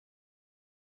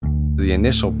The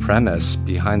initial premise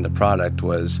behind the product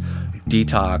was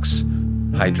detox,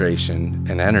 hydration,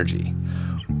 and energy.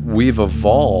 We've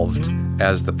evolved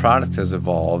as the product has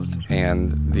evolved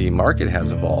and the market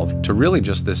has evolved to really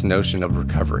just this notion of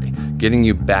recovery, getting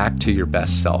you back to your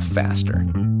best self faster.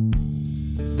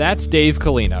 That's Dave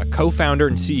Kalina, co-founder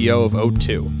and CEO of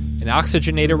O2, an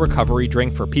oxygenated recovery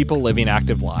drink for people living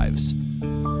active lives.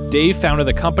 Dave founded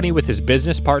the company with his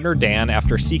business partner Dan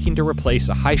after seeking to replace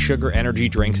the high-sugar energy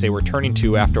drinks they were turning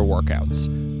to after workouts.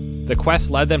 The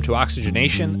quest led them to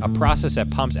oxygenation, a process that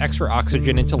pumps extra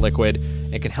oxygen into liquid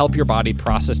and can help your body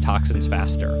process toxins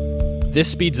faster. This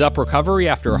speeds up recovery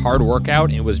after a hard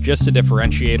workout and was just a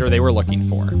differentiator they were looking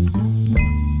for.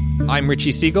 I'm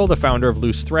Richie Siegel, the founder of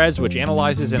Loose Threads, which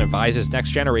analyzes and advises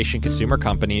next-generation consumer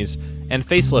companies, and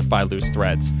Facelift by Loose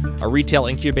Threads, a retail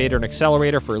incubator and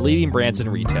accelerator for leading brands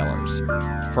and retailers.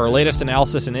 For our latest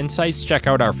analysis and insights, check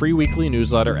out our free weekly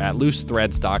newsletter at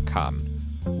loosethreads.com.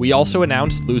 We also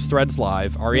announced Loose Threads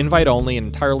Live, our invite-only and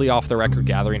entirely off-the-record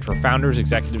gathering for founders,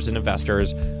 executives, and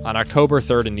investors on October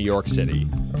 3rd in New York City.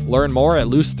 Learn more at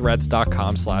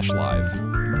loosethreads.com/live.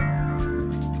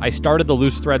 I started the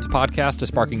Loose Threads podcast to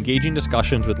spark engaging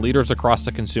discussions with leaders across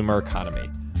the consumer economy.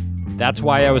 That's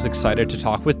why I was excited to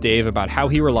talk with Dave about how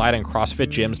he relied on CrossFit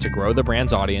gyms to grow the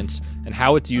brand's audience and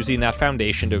how it's using that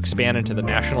foundation to expand into the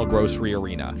national grocery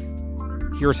arena.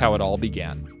 Here's how it all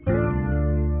began.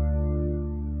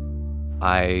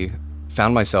 I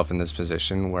found myself in this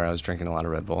position where I was drinking a lot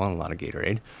of Red Bull and a lot of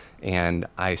Gatorade, and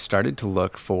I started to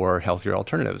look for healthier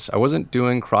alternatives. I wasn't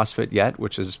doing CrossFit yet,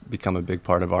 which has become a big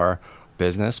part of our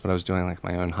business, but I was doing like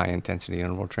my own high-intensity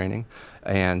interval training.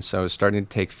 And so I was starting to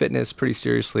take fitness pretty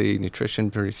seriously, nutrition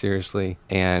pretty seriously,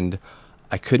 and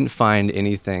I couldn't find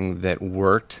anything that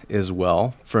worked as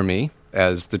well for me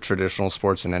as the traditional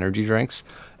sports and energy drinks.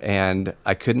 And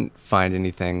I couldn't find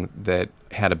anything that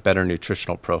had a better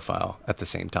nutritional profile at the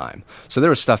same time. So there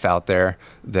was stuff out there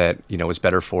that, was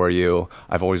better for you.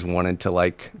 I've always wanted to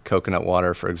like coconut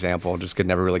water, for example, just could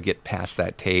never really get past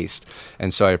that taste.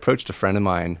 And so I approached a friend of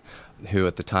mine who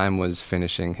at the time was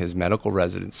finishing his medical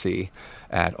residency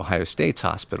at Ohio State's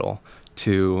hospital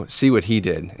to see what he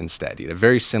did instead. He had a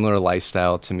very similar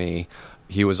lifestyle to me.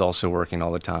 He was also working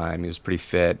all the time. He was pretty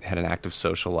fit, had an active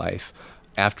social life.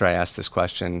 After I asked this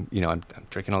question, I'm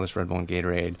drinking all this Red Bull and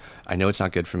Gatorade. I know it's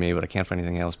not good for me, but I can't find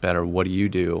anything else better. What do you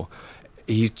do?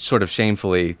 He sort of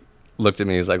shamefully looked at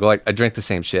me. He was like, well, I drink the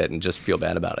same shit and just feel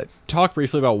bad about it. Talk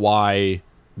briefly about why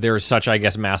there is such,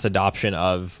 mass adoption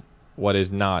of what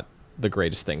is not the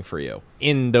greatest thing for you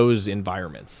in those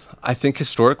environments. I think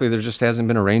historically there just hasn't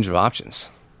been a range of options.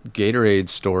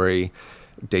 Gatorade's story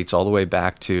dates all the way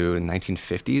back to the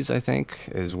 1950s, I think,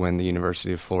 is when the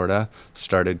University of Florida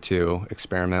started to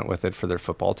experiment with it for their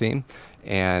football team.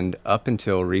 And up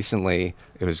until recently,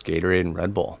 it was Gatorade and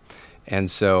Red Bull. And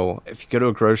so if you go to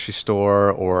a grocery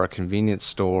store or a convenience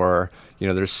store,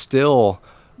 there's still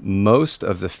most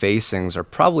of the facings are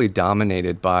probably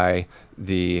dominated by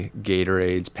the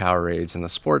Gatorades, Powerades in the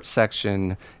sports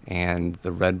section and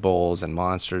the Red Bulls and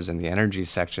Monsters in the energy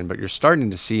section, but you're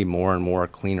starting to see more and more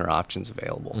cleaner options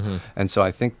available. Mm-hmm. And so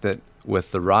I think that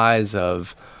with the rise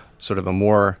of sort of a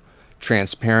more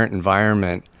transparent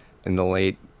environment in the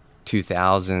late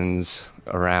 2000s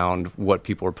around what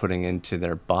people are putting into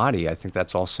their body, I think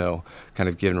that's also kind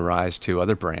of given rise to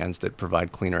other brands that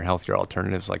provide cleaner, healthier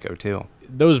alternatives like O2.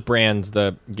 Those brands,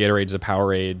 the Gatorades, the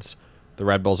Powerades, the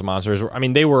Red Bulls and Monsters,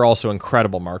 they were also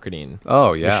incredible marketing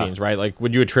machines, right? Like,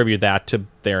 would you attribute that to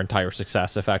their entire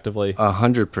success effectively?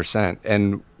 100%.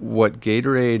 And what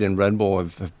Gatorade and Red Bull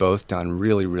have both done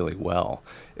really, really well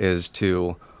is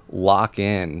to lock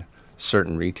in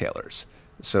certain retailers.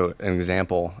 So an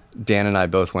example, Dan and I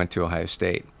both went to Ohio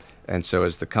State. And so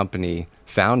as the company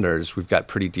founders, we've got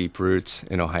pretty deep roots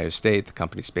in Ohio State. The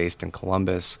company's based in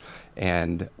Columbus.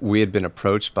 And we had been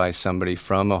approached by somebody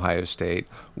from Ohio State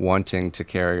wanting to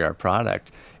carry our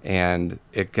product. And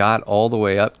it got all the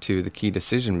way up to the key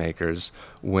decision makers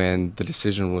when the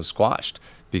decision was squashed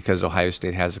because Ohio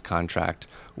State has a contract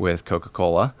with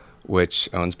Coca-Cola, which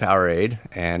owns Powerade,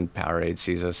 and Powerade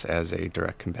sees us as a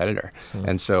direct competitor.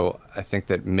 And so I think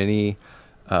that many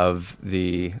of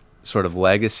the sort of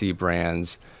legacy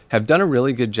brands have done a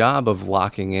really good job of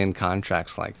locking in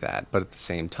contracts like that. But at the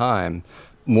same time,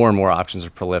 more and more options are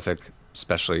prolific,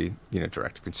 especially,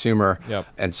 direct to consumer. Yep.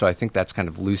 And so I think that's kind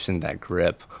of loosened that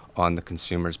grip on the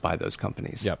consumers by those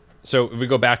companies. Yep. So if we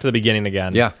go back to the beginning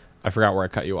again. Yeah. I forgot where I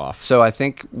cut you off. So I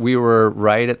think we were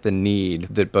right at the need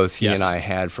that both he and I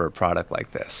had for a product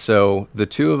like this. So the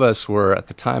two of us were, at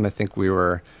the time, I think we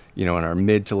were, in our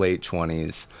mid to late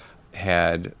 20s.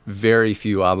 had very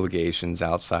few obligations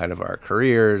outside of our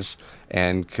careers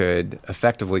and could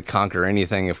effectively conquer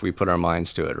anything if we put our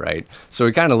minds to it, right? So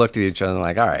we kind of looked at each other and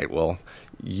like, all right, well,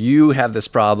 you have this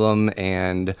problem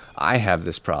and I have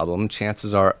this problem.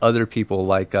 Chances are other people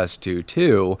like us do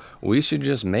too. We should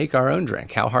just make our own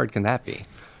drink. How hard can that be?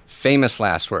 Famous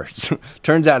last words.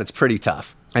 Turns out it's pretty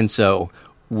tough. And so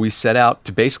we set out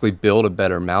to basically build a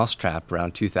better mousetrap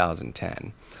around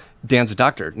 2010. Dan's a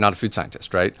doctor, not a food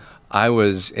scientist, right? I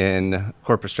was in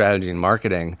corporate strategy and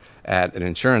marketing at an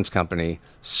insurance company,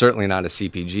 certainly not a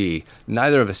CPG.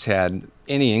 Neither of us had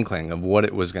any inkling of what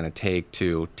it was going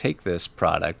to take this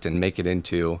product and make it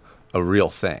into a real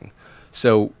thing.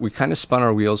 So we kind of spun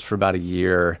our wheels for about a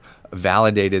year,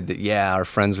 validated that, yeah, our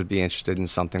friends would be interested in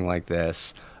something like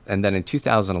this. And then in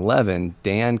 2011,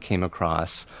 Dan came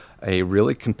across a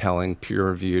really compelling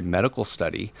peer-reviewed medical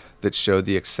study that showed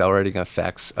the accelerating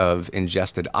effects of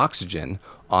ingested oxygen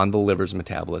on the liver's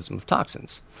metabolism of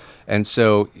toxins. And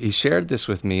so he shared this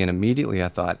with me, and immediately I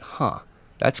thought,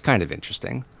 that's kind of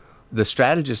interesting. The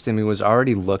strategist in me was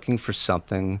already looking for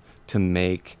something to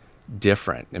make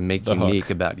different and make unique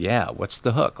about, what's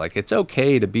the hook? Like, it's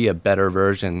okay to be a better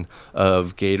version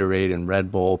of Gatorade and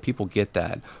Red Bull. People get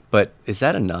that. But is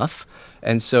that enough?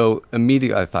 And so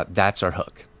immediately I thought, that's our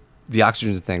hook. The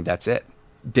oxygen thing, that's it.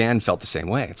 Dan felt the same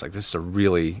way. It's like, this is a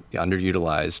really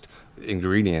underutilized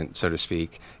ingredient, so to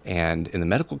speak. And in the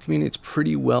medical community, it's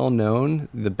pretty well known,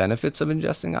 the benefits of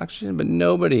ingesting oxygen, but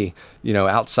nobody,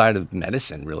 outside of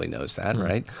medicine really knows that,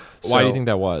 right? Why do you think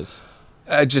that was?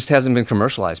 It just hasn't been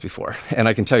commercialized before. And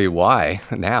I can tell you why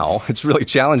now. It's really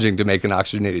challenging to make an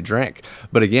oxygenated drink.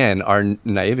 But again, our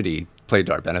naivety played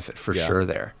to our benefit for sure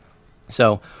there.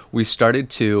 So we started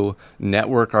to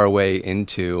network our way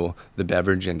into the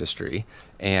beverage industry.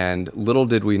 And little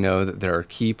did we know that there are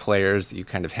key players that you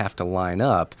kind of have to line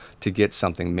up to get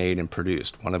something made and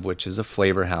produced, one of which is a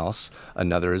flavor house.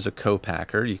 Another is a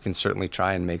co-packer. You can certainly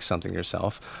try and make something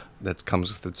yourself. That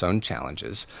comes with its own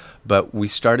challenges. But we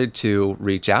started to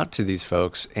reach out to these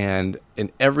folks, and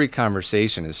in every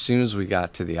conversation, as soon as we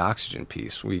got to the oxygen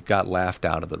piece, we got laughed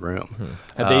out of the room.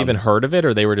 Had they even heard of it,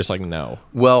 or they were just like, no?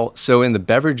 Well, so in the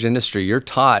beverage industry, you're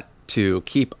taught to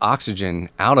keep oxygen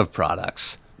out of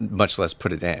products, much less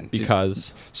put it in.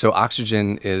 Because? So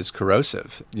oxygen is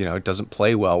corrosive. It doesn't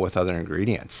play well with other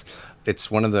ingredients.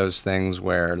 It's one of those things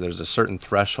where there's a certain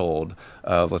threshold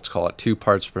of, let's call it 2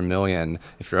 parts per million.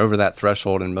 If you're over that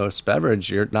threshold in most beverage,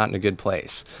 you're not in a good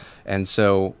place. And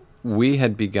so we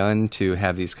had begun to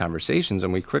have these conversations,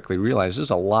 and we quickly realized there's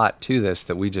a lot to this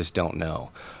that we just don't know.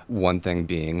 One thing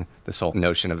being this whole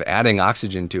notion of adding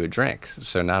oxygen to a drink.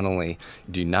 So not only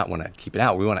do you not want to keep it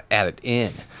out, we want to add it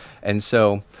in. And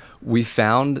so we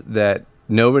found that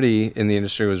nobody in the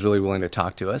industry was really willing to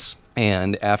talk to us.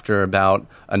 And after about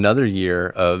another year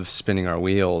of spinning our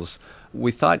wheels,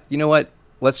 we thought, you know what,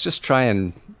 let's just try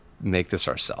and make this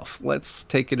ourselves. Let's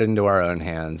take it into our own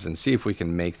hands and see if we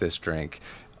can make this drink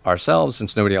ourselves,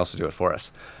 since nobody else will do it for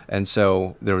us. And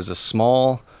so there was a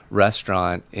small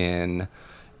restaurant in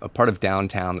a part of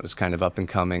downtown that was kind of up and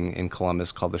coming in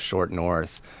Columbus called the Short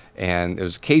North. And it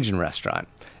was a Cajun restaurant.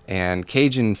 And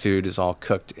Cajun food is all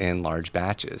cooked in large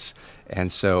batches. And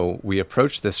so we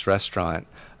approached this restaurant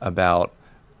about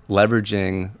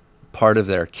leveraging part of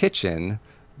their kitchen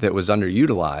that was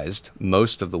underutilized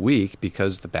most of the week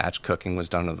because the batch cooking was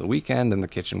done over the weekend and the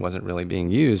kitchen wasn't really being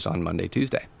used on Monday,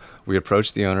 Tuesday. We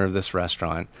approached the owner of this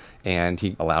restaurant, and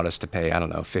he allowed us to pay,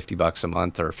 $50 a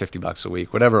month or $50 a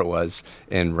week, whatever it was,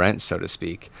 in rent, so to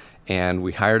speak. And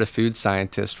we hired a food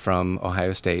scientist from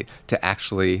Ohio State to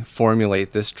actually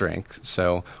formulate this drink.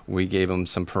 So we gave him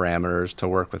some parameters to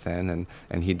work within,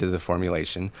 and he did the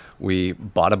formulation. We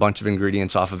bought a bunch of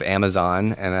ingredients off of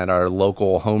Amazon and at our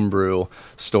local homebrew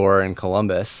store in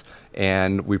Columbus,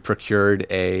 and we procured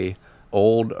a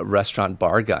old restaurant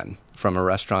bar gun from a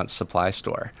restaurant supply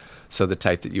store. So the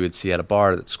type that you would see at a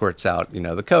bar that squirts out,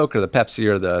 the Coke or the Pepsi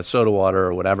or the soda water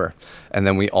or whatever. And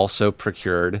then we also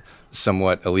procured,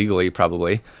 somewhat illegally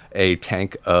probably, a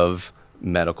tank of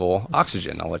medical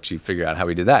oxygen. I'll let you figure out how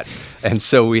we did that. And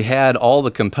so we had all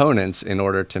the components in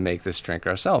order to make this drink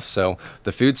ourselves. So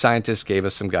the food scientist gave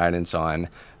us some guidance on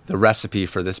the recipe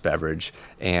for this beverage,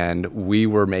 and we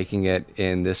were making it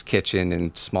in this kitchen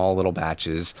in small little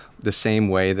batches, the same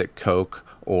way that Coke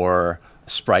or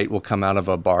Sprite will come out of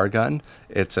a bar gun.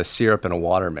 It's a syrup and a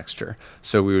water mixture.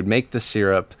 So we would make the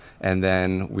syrup and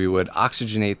then we would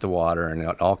oxygenate the water, and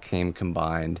it all came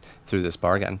combined through this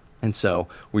bar gun. And so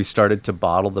we started to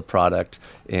bottle the product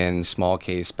in small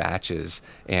case batches,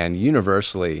 and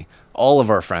universally, all of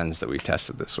our friends that we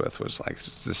tested this with was like,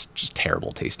 this just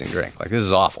terrible tasting drink. Like, this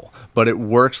is awful, but it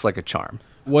works like a charm.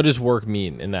 What does work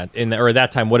mean at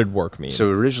that time? What did work mean? So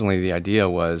originally the idea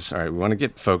was, all right, we want to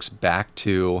get folks back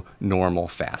to normal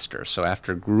faster. So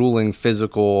after grueling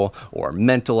physical or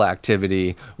mental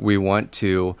activity, we want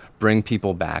to bring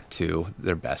people back to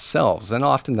their best selves. And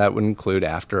often that would include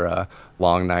after a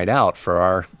long night out for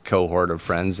our cohort of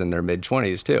friends in their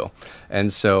mid-20s too.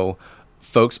 And so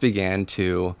folks began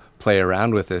to play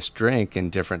around with this drink in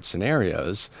different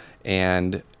scenarios,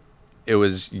 and it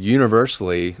was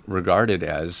universally regarded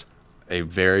as a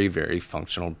very, very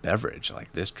functional beverage.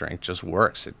 Like, this drink just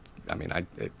works. It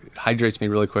hydrates me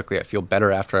really quickly. I feel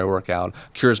better after I work out,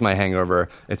 cures my hangover,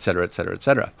 et cetera, et cetera, et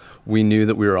cetera. We knew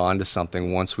that we were onto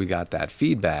something once we got that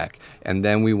feedback. And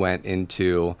then we went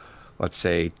into, let's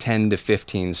say, 10 to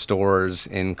 15 stores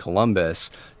in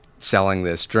Columbus selling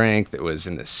this drink that was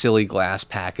in this silly glass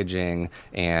packaging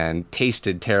and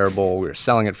tasted terrible. We were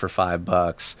selling it for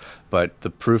 $5, but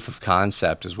the proof of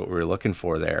concept is what we were looking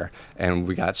for there. And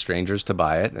we got strangers to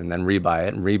buy it and then rebuy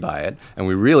it and rebuy it. And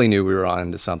we really knew we were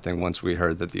on to something once we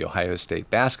heard that the Ohio State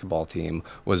basketball team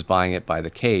was buying it by the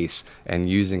case and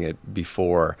using it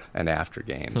before and after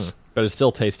games. But it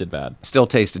still tasted bad. Still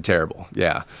tasted terrible,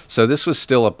 yeah. So this was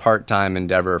still a part-time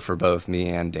endeavor for both me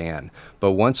and Dan.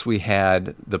 But once we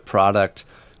had the product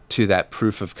to that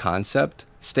proof of concept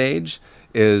stage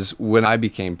is when I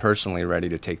became personally ready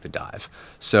to take the dive.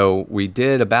 So we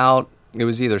did it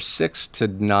was either 6 to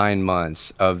 9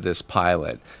 months of this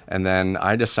pilot, and then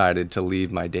I decided to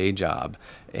leave my day job.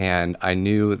 And I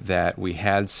knew that we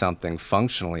had something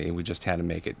functionally, we just had to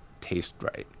make it taste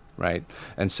right. Right.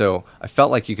 And so I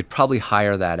felt like you could probably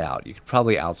hire that out. You could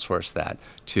probably outsource that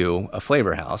to a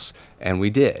flavor house. And we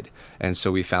did. And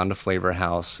so we found a flavor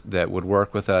house that would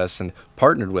work with us and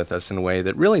partnered with us in a way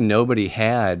that really nobody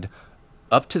had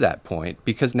up to that point,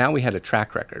 because now we had a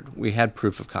track record. We had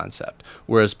proof of concept.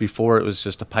 Whereas before it was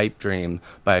just a pipe dream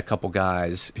by a couple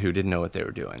guys who didn't know what they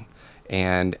were doing.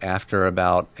 And after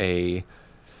about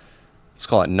let's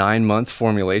call it 9-month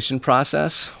formulation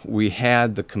process, we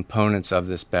had the components of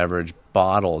this beverage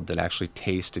bottled that actually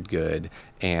tasted good,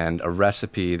 and a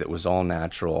recipe that was all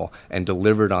natural and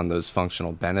delivered on those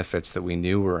functional benefits that we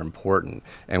knew were important,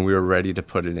 and we were ready to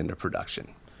put it into production.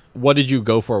 What did you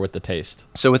go for with the taste?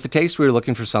 So with the taste, we were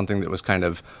looking for something that was kind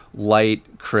of light,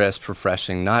 crisp,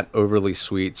 refreshing, not overly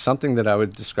sweet, something that I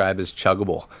would describe as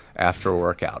chuggable after a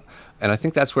workout. And I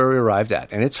think that's where we arrived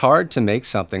at. And it's hard to make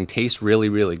something taste really,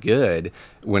 really good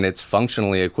when it's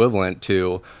functionally equivalent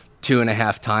to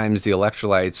 2.5 times the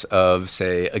electrolytes of,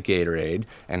 say, a Gatorade,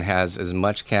 and has as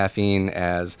much caffeine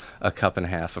as a 1.5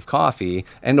 cups of coffee,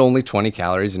 and only 20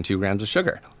 calories and 2 grams of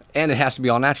sugar. And it has to be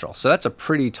all natural. So that's a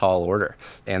pretty tall order.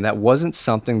 And that wasn't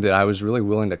something that I was really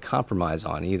willing to compromise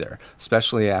on either,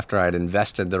 especially after I'd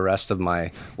invested the rest of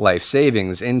my life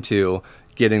savings into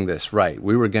getting this right.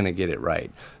 We were going to get it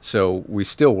right. So we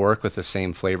still work with the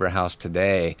same flavor house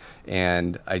today.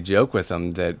 And I joke with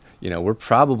them that, we're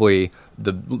probably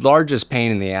the largest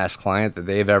pain in the ass client that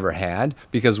they've ever had,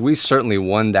 because we certainly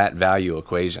won that value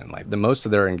equation. Like, most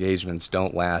of their engagements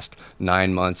don't last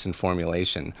 9 months in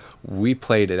formulation. We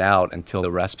played it out until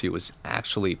the recipe was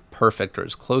actually perfect, or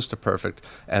as close to perfect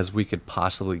as we could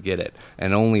possibly get it.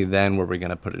 And only then were we going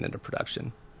to put it into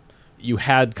production. You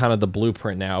had kind of the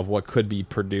blueprint now of what could be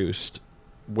produced.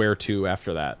 Where to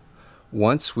after that?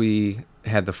 Once we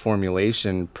had the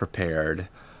formulation prepared,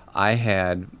 I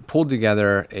had pulled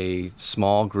together a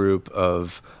small group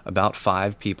of about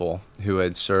 5 people who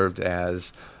had served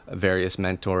as various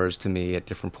mentors to me at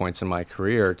different points in my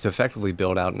career to effectively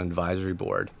build out an advisory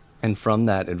board. And from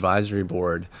that advisory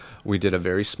board, we did a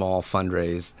very small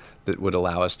fundraise that would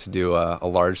allow us to do a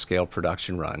large-scale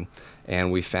production run.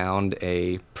 And we found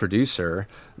a producer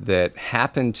that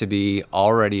happened to be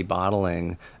already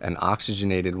bottling an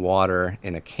oxygenated water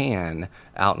in a can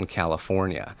out in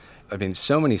California. I mean,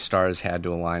 so many stars had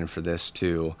to align for this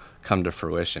to come to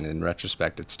fruition. In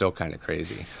retrospect, it's still kind of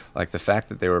crazy. Like, the fact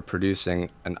that they were producing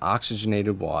an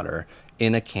oxygenated water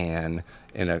in a can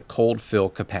in a cold fill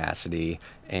capacity,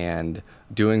 and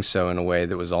doing so in a way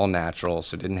that was all natural,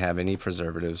 so it didn't have any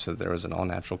preservatives, so there was an all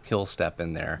natural kill step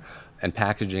in there, and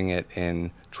packaging it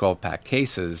in 12-pack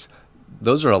cases.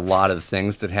 Those are a lot of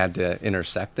things that had to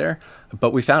intersect there,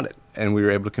 but we found it, and we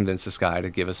were able to convince this guy to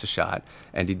give us a shot,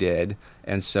 and he did.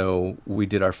 And so we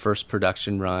did our first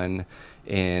production run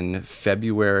in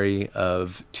February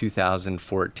of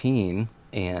 2014,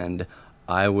 and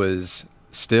I was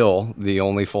still the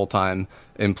only full-time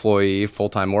employee,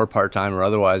 full-time or part-time or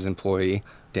otherwise employee.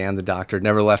 Dan, the doctor,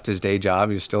 never left his day job.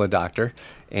 He was still a doctor.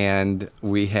 And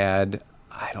we had,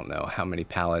 I don't know how many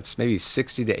pallets, maybe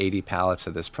 60 to 80 pallets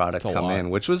of this product come in,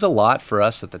 which was a lot for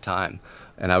us at the time.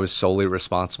 And I was solely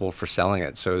responsible for selling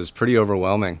it. So it was pretty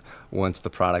overwhelming once the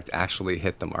product actually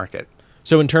hit the market.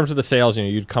 So in terms of the sales,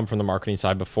 you'd come from the marketing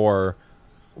side before.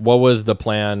 What was the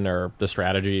plan or the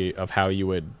strategy of how you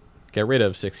would get rid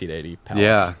of 60 to 80 pallets?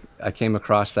 Yeah, I came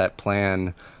across that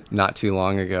plan not too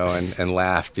long ago and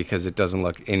laughed because it doesn't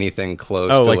look anything close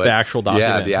to like the actual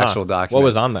document. Yeah, the actual document. What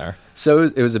was on there? So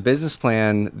it was a business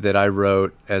plan that I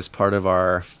wrote as part of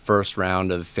our first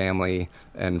round of family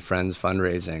and friends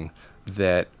fundraising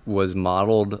that was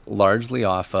modeled largely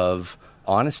off of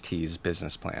Honest Tea's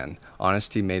business plan.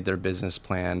 Honest Tea made their business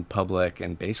plan public,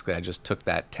 and basically I just took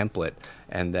that template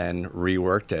and then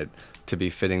reworked it to be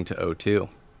fitting to O2.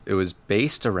 It was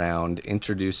based around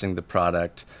introducing the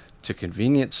product to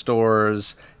convenience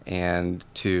stores and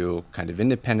to kind of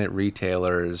independent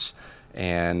retailers.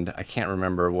 And I can't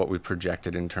remember what we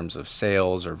projected in terms of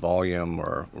sales or volume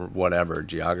or whatever,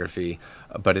 geography,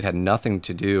 but it had nothing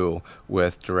to do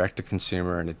with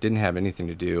direct-to-consumer, and it didn't have anything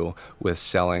to do with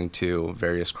selling to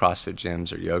various CrossFit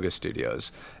gyms or yoga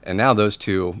studios. And now those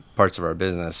two parts of our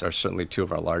business are certainly two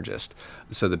of our largest.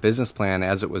 So the business plan,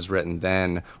 as it was written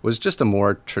then, was just a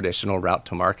more traditional route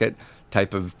to market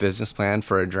type of business plan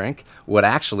for a drink. What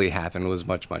actually happened was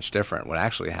much, much different. What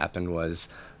actually happened was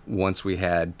once we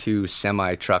had 2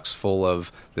 semi-trucks full of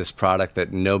this product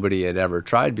that nobody had ever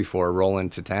tried before roll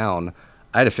into town,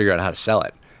 I had to figure out how to sell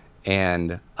it.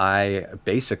 And I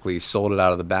basically sold it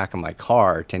out of the back of my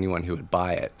car to anyone who would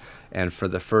buy it. And for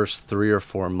the first 3 or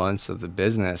 4 months of the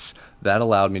business, that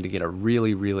allowed me to get a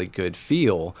really, really good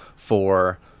feel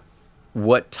for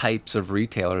what types of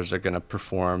retailers are going to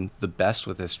perform the best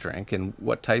with this drink and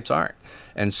what types aren't.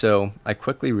 And so I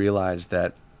quickly realized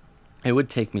that it would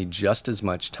take me just as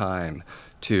much time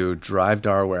to drive to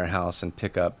our warehouse and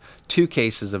pick up 2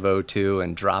 cases of O2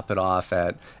 and drop it off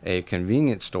at a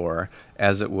convenience store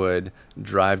as it would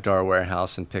drive to our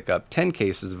warehouse and pick up 10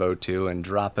 cases of O2 and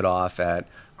drop it off at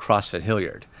CrossFit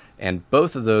Hilliard. And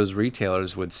both of those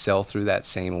retailers would sell through that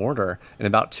same order in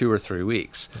about 2 or 3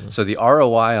 weeks. Mm-hmm. So the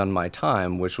ROI on my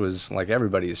time, which was like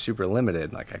everybody is super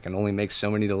limited, like I can only make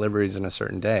so many deliveries in a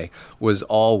certain day, was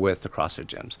all with the CrossFit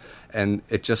gyms. And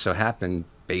it just so happened,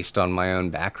 based on my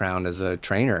own background as a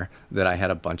trainer, that I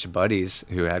had a bunch of buddies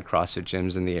who had CrossFit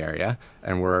gyms in the area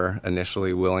and were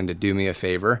initially willing to do me a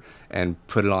favor and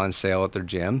put it on sale at their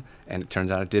gym. And it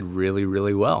turns out it did really,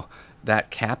 really well.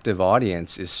 That captive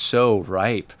audience is so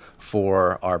ripe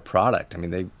for our product. I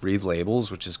mean, they read labels,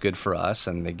 which is good for us,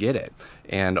 and they get it.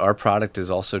 And our product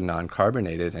is also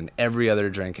non-carbonated, and every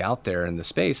other drink out there in the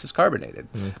space is carbonated.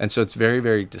 And so it's very,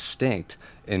 very distinct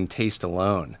in taste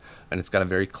alone. And it's got a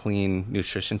very clean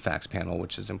nutrition facts panel,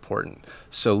 which is important.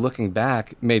 So looking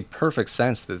back, it made perfect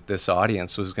sense that this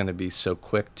audience was going to be so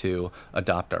quick to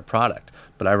adopt our product.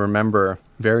 But I remember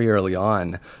very early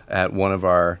on at one of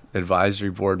our advisory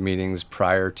board meetings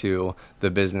prior to the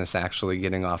business actually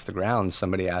getting off the ground,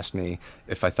 somebody asked me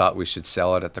if I thought we should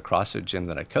sell it at the CrossFit gym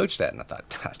that I coached at. And I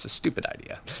thought, that's a stupid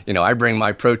idea. I bring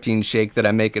my protein shake that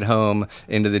I make at home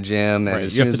into the gym. And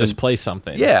right. You have to display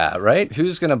something. Yeah, right?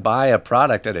 Who's going to buy a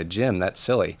product at a gym? That's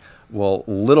silly. Well,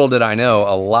 little did I know,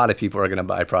 a lot of people are going to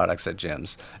buy products at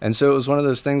gyms. And so it was one of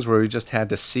those things where we just had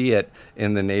to see it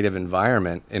in the native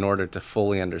environment in order to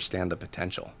fully understand the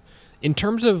potential. In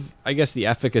terms of, I guess, the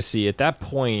efficacy, at that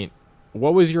point,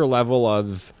 what was your level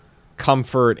of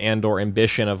comfort and or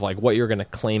ambition of like what you're going to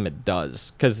claim it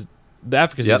does? Because the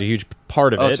efficacy is a huge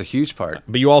part of it. Oh, it's a huge part.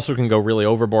 But you also can go really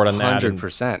overboard on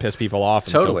 100%. That and piss people off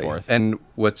and Totally. So forth. And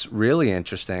what's really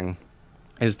interesting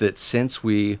is that since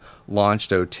we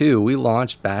launched O2, we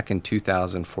launched back in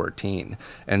 2014.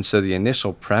 And so the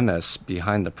initial premise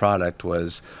behind the product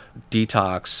was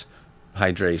detox,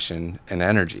 hydration, and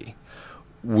energy.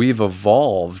 We've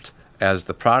evolved as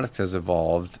the product has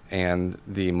evolved and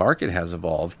the market has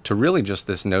evolved to really just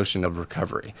this notion of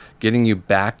recovery, getting you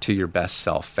back to your best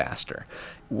self faster.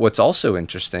 What's also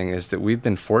interesting is that we've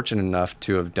been fortunate enough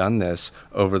to have done this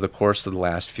over the course of the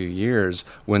last few years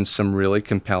when some really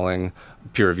compelling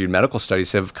peer-reviewed medical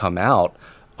studies have come out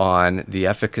on the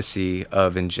efficacy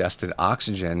of ingested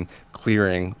oxygen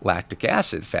clearing lactic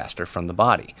acid faster from the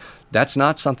body. That's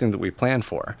not something that we planned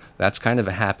for. That's kind of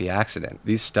a happy accident.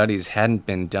 These studies hadn't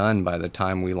been done by the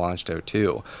time we launched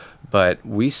O2, but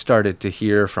we started to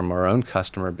hear from our own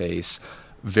customer base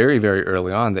very, very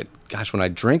early on that, gosh, when I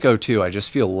drink O2, I just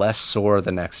feel less sore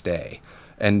the next day.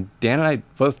 And Dan and I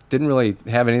both didn't really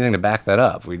have anything to back that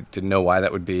up. We didn't know why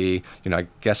that would be. I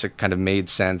guess it kind of made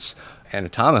sense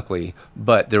anatomically,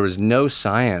 but there was no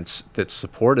science that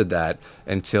supported that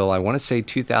until I want to say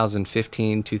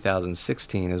 2015,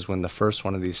 2016 is when the first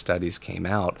one of these studies came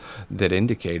out that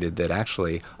indicated that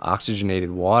actually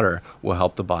oxygenated water will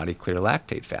help the body clear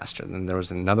lactate faster. Then there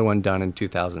was another one done in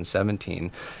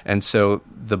 2017. And so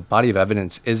the body of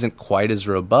evidence isn't quite as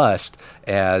robust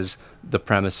as the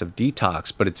premise of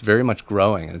detox, but it's very much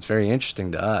growing, and it's very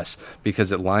interesting to us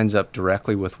because it lines up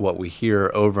directly with what we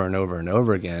hear over and over and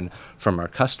over again from our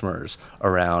customers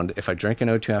around, if I drink an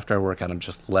O2 after I work out, I'm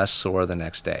just less sore the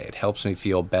next day. It helps me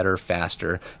feel better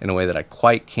faster in a way that I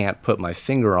quite can't put my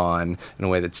finger on, in a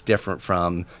way that's different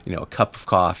from, a cup of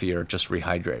coffee or just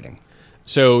rehydrating.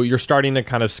 So you're starting to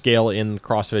kind of scale in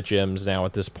CrossFit gyms now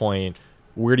at this point.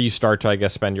 Where do you start to, I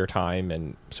guess, spend your time?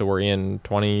 And so we're in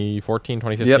 2014,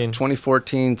 2015? Yep,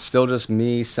 2014, still just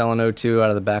me selling O2 out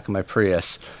of the back of my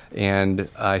Prius. And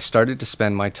I started to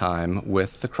spend my time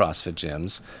with the CrossFit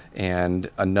gyms. And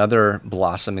another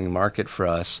blossoming market for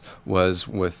us was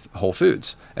with Whole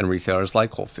Foods and retailers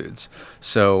like Whole Foods.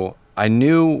 So I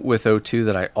knew with O2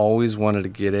 that I always wanted to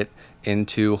get it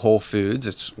into Whole Foods.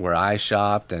 It's where I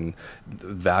shopped, and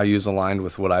values aligned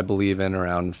with what I believe in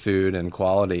around food and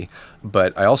quality.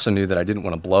 But I also knew that I didn't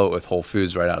want to blow it with Whole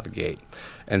Foods right out of the gate.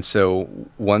 And so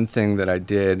one thing that I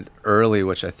did early,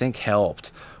 which I think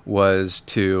helped, was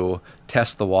to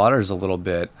test the waters a little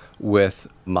bit with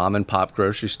mom and pop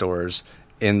grocery stores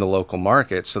in the local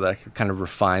market so that I could kind of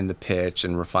refine the pitch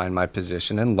and refine my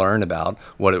position and learn about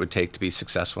what it would take to be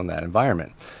successful in that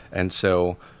environment. And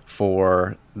so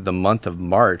for the month of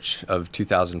March of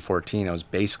 2014, I was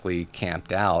basically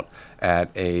camped out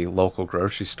at a local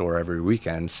grocery store every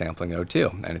weekend sampling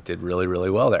O2, and it did really, really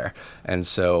well there. And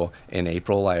so in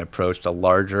April, I approached a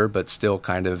larger but still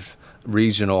kind of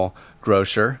regional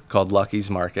grocer called Lucky's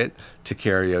Market to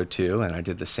carry O2, and I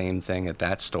did the same thing at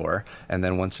that store. And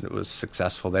then once it was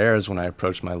successful there is when I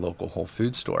approached my local Whole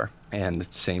Foods store, and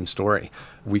the same story.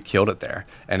 We killed it there.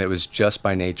 And it was just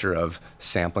by nature of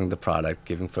sampling the product,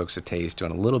 giving folks a taste,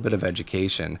 doing a little bit of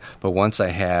education. But once I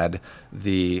had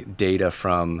the data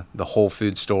from the Whole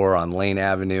Foods store on Lane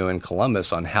Avenue in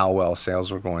Columbus on how well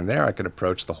sales were going there, I could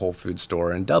approach the Whole Foods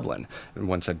store in Dublin. And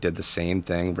once I did the same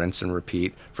thing, rinse and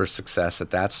repeat for success at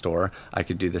that store, I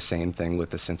could do the same thing with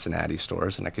the Cincinnati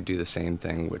stores, and I could do the same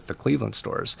thing with the Cleveland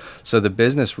stores. So the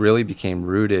business really became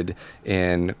rooted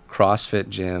in CrossFit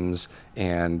gyms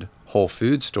and Whole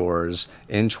Food stores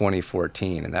in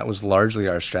 2014. And that was largely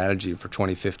our strategy for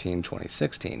 2015,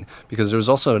 2016, because there was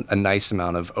also a nice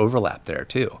amount of overlap there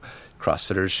too.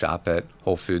 CrossFitters shop at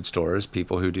Whole Food stores.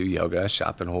 People who do yoga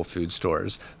shop at Whole Food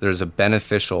stores. There's a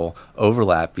beneficial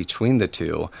overlap between the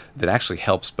two that actually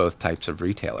helps both types of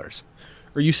retailers.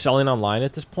 Are you selling online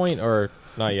at this point or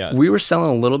not yet? We were selling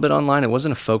a little bit online. It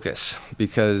wasn't a focus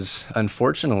because,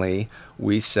 unfortunately,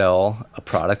 we sell a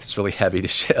product that's really heavy to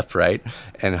ship, right?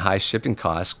 And high shipping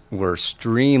costs were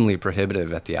extremely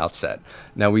prohibitive at the outset.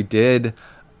 Now, we did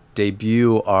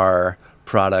debut our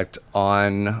product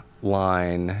online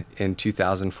in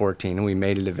 2014, and we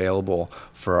made it available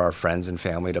for our friends and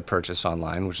family to purchase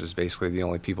online, which is basically the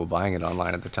only people buying it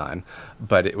online at the time.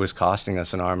 But it was costing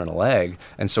us an arm and a leg,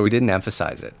 and so we didn't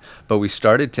emphasize it. But we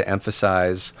started to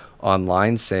emphasize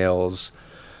online sales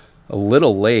a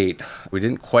little late. We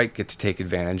didn't quite get to take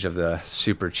advantage of the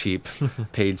super cheap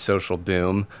paid social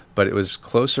boom, but it was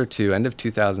closer to end of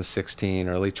 2016,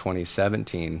 early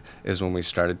 2017 is when we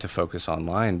started to focus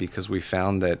online, because we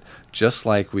found that just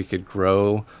like we could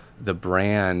grow the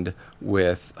brand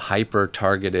with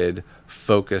hyper-targeted,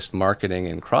 focused marketing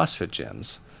in CrossFit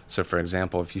gyms. So for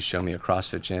example, if you show me a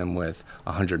CrossFit gym with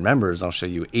 100 members, I'll show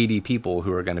you 80 people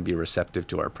who are going to be receptive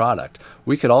to our product.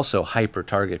 We could also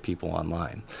hyper-target people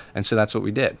online. And so that's what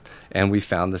we did. And we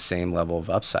found the same level of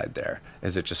upside there,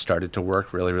 as it just started to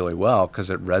work really, really well because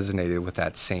it resonated with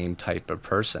that same type of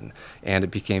person. And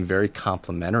it became very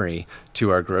complementary to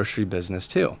our grocery business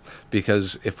too.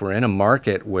 Because if we're in a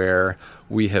market where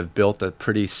we have built a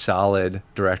pretty solid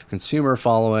direct consumer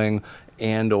following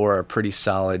and or a pretty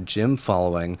solid gym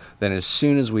following, then as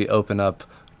soon as we open up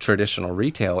traditional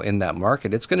retail in that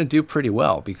market, it's going to do pretty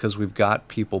well because we've got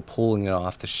people pulling it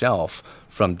off the shelf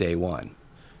from day one.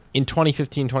 In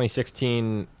 2015,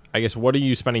 2016, I guess, what are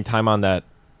you spending time on that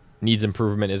needs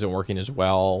improvement, isn't working as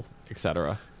well, et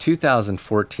cetera?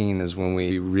 2014 is when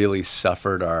we really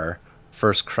suffered our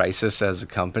first crisis as a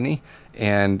company.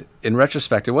 And in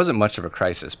retrospect, it wasn't much of a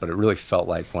crisis, but it really felt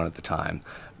like one at the time.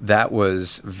 That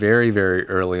was very, very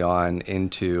early on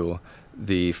into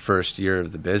the first year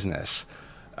of the business.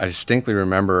 I distinctly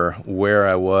remember where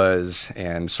I was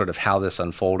and sort of how this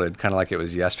unfolded, kind of like it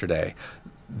was yesterday.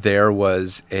 There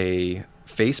was a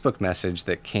Facebook message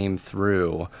that came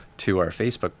through to our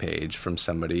Facebook page from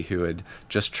somebody who had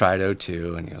just tried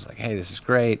O2, and he was like, "Hey, this is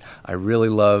great. I really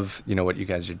love, what you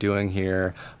guys are doing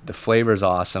here. The flavor's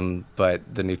awesome, but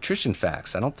the nutrition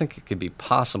facts, I don't think it could be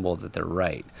possible that they're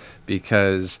right,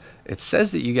 because it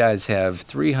says that you guys have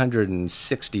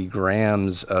 360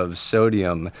 grams of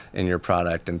sodium in your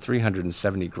product and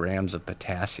 370 grams of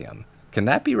potassium. Can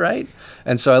that be right?"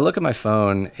 And so I look at my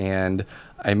phone and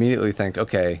I immediately think,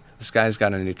 okay, this guy's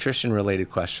got a nutrition-related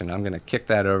question. I'm going to kick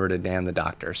that over to Dan the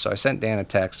doctor. So I sent Dan a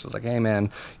text. I was like, "Hey, man,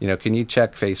 can you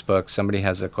check Facebook? Somebody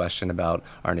has a question about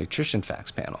our nutrition facts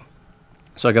panel."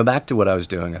 So I go back to what I was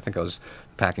doing. I think I was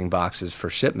packing boxes for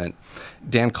shipment.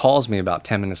 Dan calls me about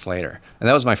 10 minutes later. And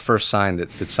that was my first sign that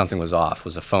something was off,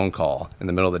 was a phone call in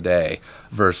the middle of the day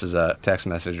versus a text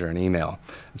message or an email.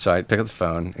 And so I pick up the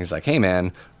phone. And he's like, "Hey,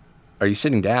 man, are you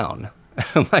sitting down?"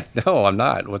 I'm like, "No, I'm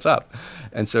not. What's up?"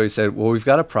 And so he said, "Well, we've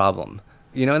got a problem.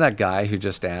 You know that guy who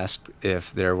just asked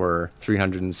if there were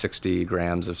 360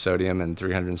 grams of sodium and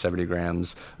 370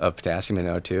 grams of potassium in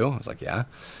O2? I was like, "Yeah."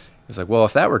 He's like, "Well,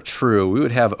 if that were true, we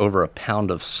would have over a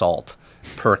pound of salt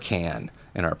per can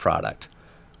in our product.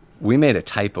 We made a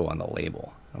typo on the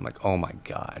label." I'm like, "Oh my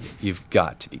God, you've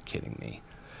got to be kidding me."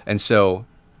 And so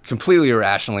completely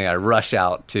irrationally, I rush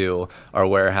out to our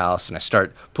warehouse and I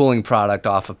start pulling product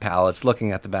off of pallets,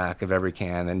 looking at the back of every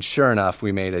can. And sure enough,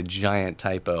 we made a giant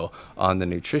typo on the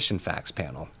nutrition facts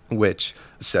panel, which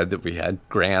said that we had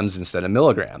grams instead of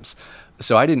milligrams.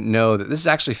 So I didn't know that this is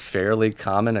actually fairly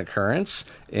common occurrence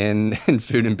in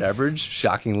food and beverage,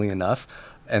 shockingly enough.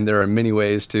 And there are many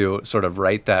ways to sort of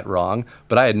right that wrong,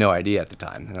 but I had no idea at the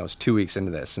time. And I was 2 weeks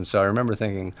into this. And so I remember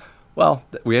thinking, well,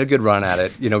 we had a good run at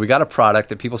it. We got a product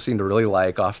that people seem to really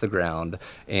like off the ground.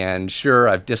 And sure,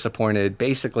 I've disappointed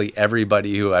basically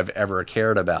everybody who I've ever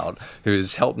cared about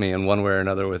who's helped me in one way or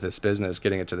another with this business,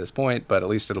 getting it to this point, but at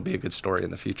least it'll be a good story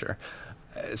in the future.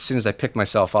 As soon as I picked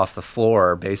myself off the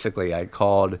floor, basically I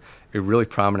called a really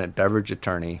prominent beverage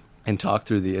attorney and talked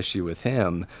through the issue with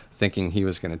him, thinking he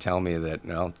was going to tell me that,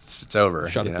 no, it's over.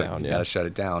 Shut it down. You got to shut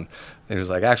it down. And he was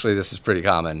like, "Actually, this is pretty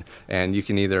common. And you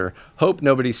can either hope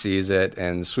nobody sees it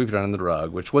and sweep it under the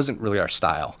rug," which wasn't really our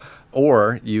style,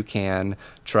 or you can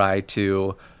try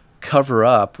to cover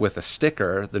up with a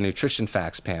sticker the nutrition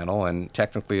facts panel, and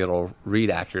technically it'll read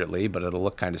accurately, but it'll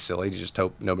look kind of silly. You just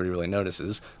hope nobody really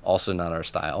notices. Also not our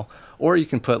style. Or you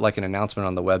can put like an announcement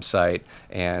on the website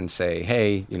and say,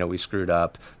 "Hey, we screwed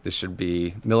up. This should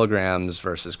be milligrams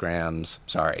versus grams.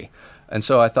 Sorry." And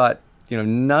so I thought,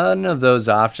 none of those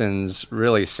options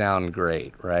really sound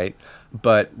great, right?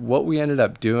 But what we ended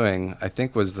up doing, I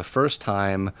think, was the first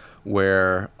time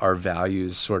where our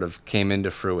values sort of came into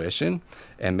fruition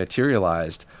and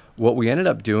materialized. What we ended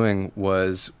up doing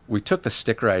was we took the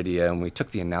sticker idea and we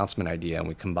took the announcement idea and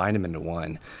we combined them into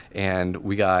one. And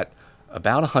we got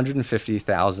about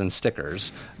 150,000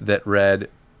 stickers that read,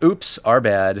 "Oops, our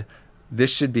bad.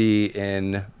 This should be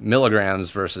in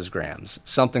milligrams versus grams,"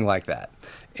 something like that.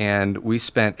 And we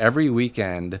spent every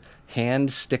weekend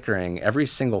hand stickering every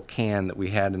single can that we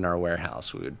had in our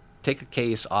warehouse. We would take a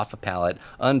case off a pallet,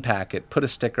 unpack it, put a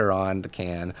sticker on the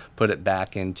can, put it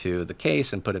back into the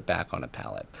case, and put it back on a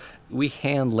pallet. We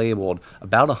hand labeled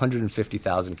about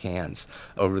 150,000 cans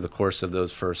over the course of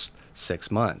those first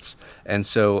 6 months. And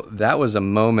so that was a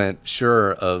moment,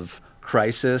 sure, of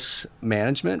crisis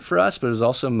management for us, but it was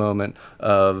also a moment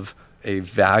of a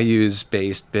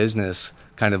values-based business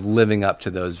kind of living up to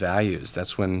those values.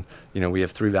 That's when, we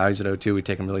have 3 values at O2. We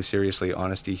take them really seriously: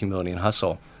 honesty, humility, and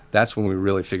hustle. That's when we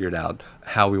really figured out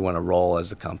how we want to roll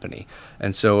as a company.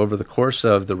 And so over the course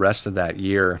of the rest of that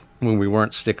year, when we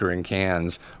weren't stickering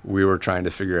cans, we were trying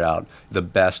to figure out the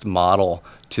best model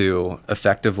to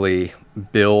effectively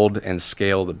build and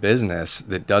scale the business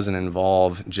that doesn't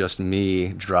involve just me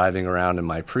driving around in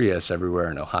my Prius everywhere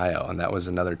in Ohio. And that was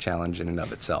another challenge in and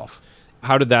of itself.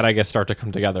 How did that, I guess, start to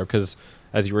come together? Because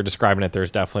as you were describing it,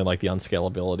 there's definitely like the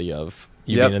unscalability of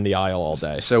you being in the aisle all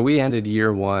day. So we ended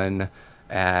year one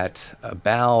at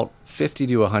about 50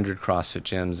 to 100 CrossFit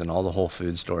gyms and all the Whole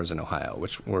Food stores in Ohio,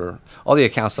 which were all the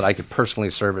accounts that I could personally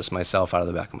service myself out of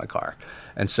the back of my car.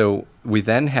 And so we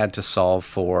then had to solve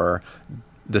for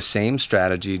the same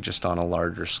strategy just on a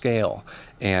larger scale.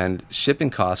 And shipping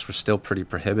costs were still pretty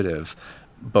prohibitive.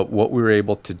 But what we were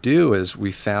able to do is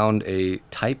we found a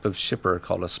type of shipper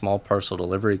called a small parcel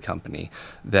delivery company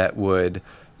that would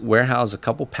warehouse a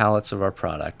couple pallets of our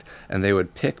product, and they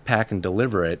would pick, pack, and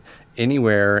deliver it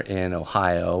anywhere in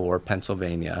Ohio or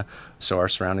Pennsylvania, so our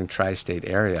surrounding tri-state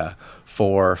area,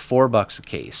 for $4 a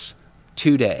case,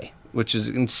 2-day, which is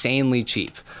insanely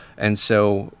cheap. And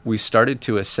so we started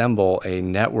to assemble a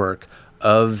network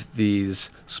of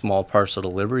these small parcel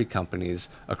delivery companies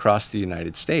across the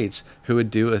United States who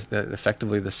would do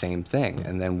effectively the same thing.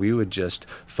 And then we would just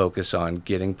focus on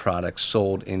getting products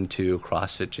sold into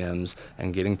CrossFit gyms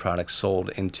and getting products sold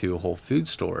into Whole Food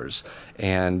stores.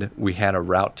 And we had a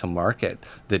route to market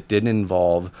that didn't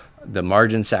involve the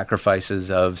margin sacrifices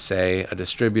of, say, a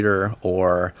distributor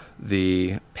or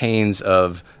the pains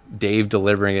of Dave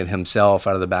delivering it himself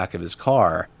out of the back of his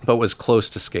car, but was close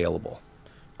to scalable.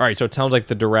 All right, so it sounds like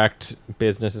the direct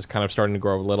business is kind of starting to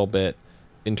grow a little bit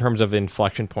in terms of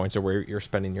inflection points or where you're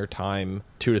spending your time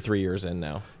 2 to 3 years in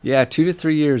now. Yeah, 2 to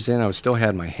 3 years in, I still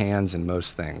had my hands in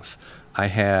most things. I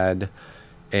had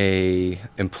a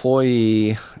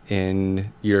employee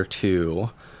in year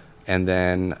 2, and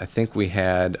then I think we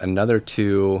had another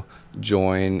 2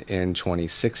 join in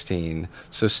 2016.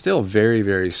 So still very,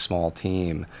 very small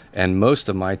team. And most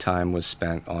of my time was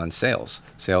spent on sales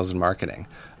and marketing.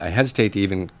 I hesitate to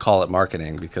even call it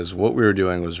marketing because what we were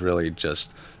doing was really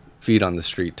just feet on the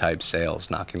street type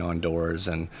sales, knocking on doors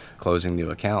and closing new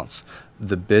accounts.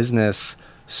 The business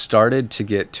started to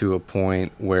get to a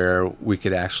point where we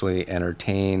could actually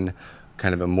entertain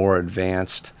kind of a more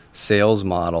advanced sales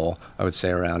model, I would say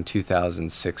around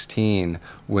 2016,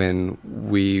 when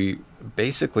we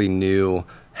basically knew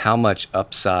how much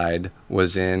upside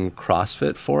was in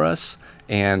CrossFit for us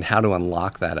and how to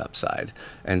unlock that upside.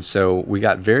 And so we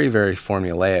got very, very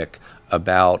formulaic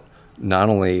about not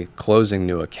only closing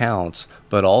new accounts,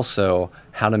 but also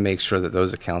how to make sure that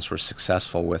those accounts were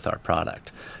successful with our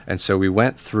product. And so we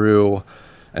went through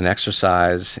an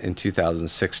exercise in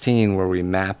 2016 where we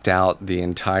mapped out the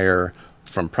entire,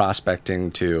 from prospecting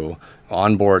to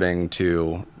onboarding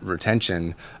to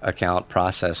retention account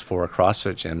process for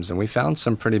CrossFit gyms. And we found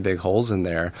some pretty big holes in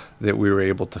there that we were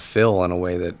able to fill in a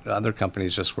way that other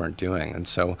companies just weren't doing. And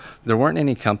so there weren't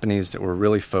any companies that were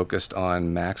really focused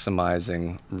on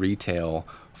maximizing retail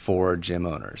for gym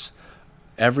owners.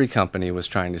 Every company was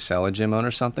trying to sell a gym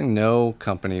owner something. No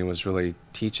company was really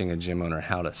teaching a gym owner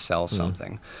how to sell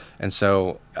something. And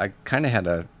so I kind of had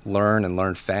to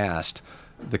learn fast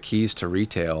the keys to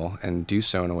retail and do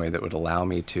so in a way that would allow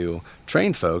me to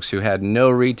train folks who had no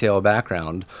retail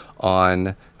background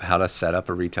on how to set up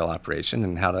a retail operation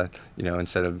and how to,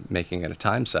 instead of making it a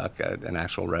time suck, an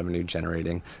actual revenue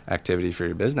generating activity for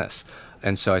your business.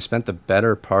 And so I spent the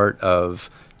better part of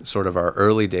sort of our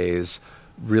early days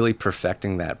really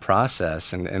perfecting that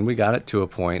process. And we got it to a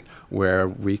point where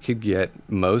we could get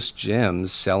most gyms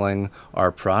selling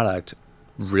our product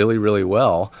really, really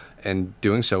well, and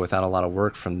doing so without a lot of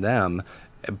work from them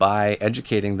by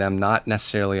educating them not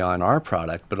necessarily on our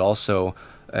product, but also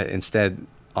instead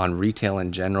on retail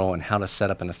in general and how to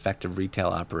set up an effective retail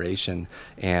operation.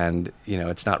 And,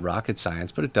 it's not rocket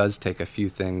science, but it does take a few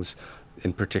things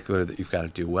in particular that you've got to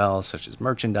do well, such as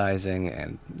merchandising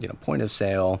and, point of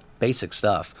sale, basic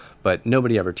stuff. But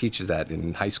nobody ever teaches that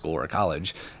in high school or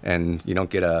college, and you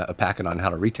don't get a packet on how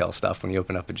to retail stuff when you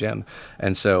open up a gym.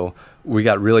 And so we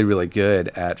got really, really good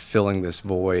at filling this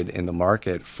void in the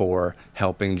market for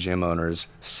helping gym owners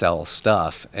sell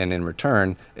stuff. And in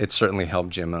return, it certainly helped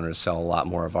gym owners sell a lot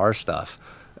more of our stuff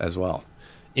as well.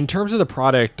 In terms of the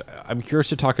product, I'm curious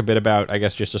to talk a bit about, I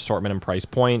guess, just assortment and price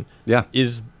point. Yeah.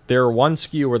 Is there one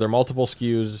SKU or are there multiple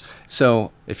SKUs?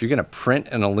 So if you're going to print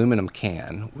an aluminum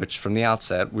can, which from the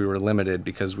outset we were limited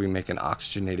because we make an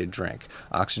oxygenated drink.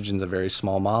 Oxygen's a very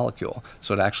small molecule,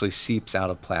 so it actually seeps out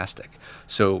of plastic.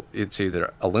 So it's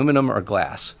either aluminum or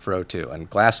glass for O2, and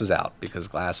glass is out because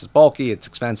glass is bulky, it's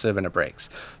expensive, and it breaks.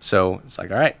 So it's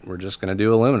like, all right, we're just going to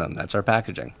do aluminum. That's our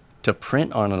packaging. To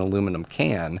print on an aluminum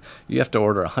can, you have to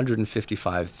order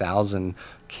 155,000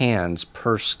 cans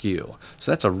per SKU.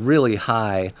 So that's a really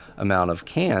high amount of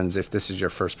cans if this is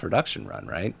your first production run,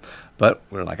 right? But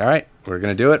we're like, all right, we're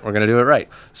going to do it. We're going to do it right.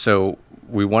 So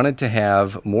we wanted to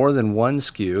have more than one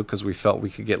SKU because we felt we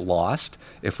could get lost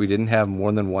if we didn't have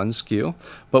more than one SKU,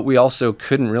 but we also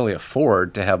couldn't really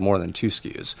afford to have more than 2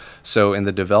 SKUs. So in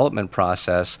the development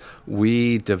process,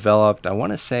 we developed, I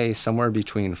want to say, somewhere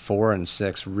between 4 and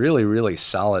 6 really, really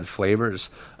solid flavors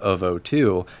of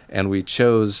O2, and we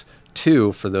chose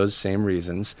 2 for those same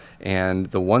reasons. And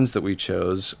the ones that we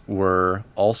chose were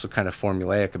also kind of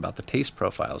formulaic about the taste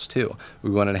profiles too. We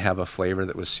wanted to have a flavor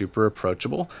that was super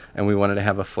approachable, and we wanted to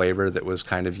have a flavor that was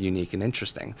kind of unique and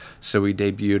interesting. So we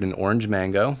debuted an orange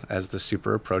mango as the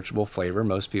super approachable flavor.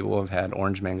 Most people have had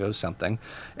orange mango something.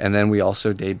 And then we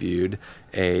also debuted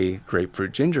a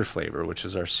grapefruit ginger flavor, which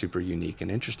is our super unique and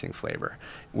interesting flavor.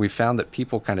 We found that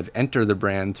people kind of enter the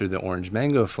brand through the orange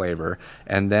mango flavor,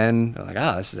 and then they're like,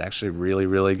 this is actually really,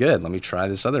 really good. Let me try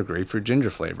this other grapefruit ginger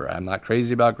flavor. I'm not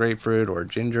crazy about grapefruit or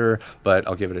ginger, but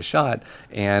I'll give it a shot.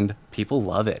 And people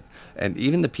love it. And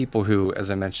even the people who, as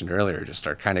I mentioned earlier, just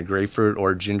are kind of grapefruit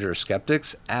or ginger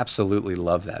skeptics, absolutely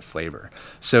love that flavor.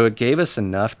 So it gave us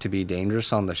enough to be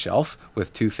dangerous on the shelf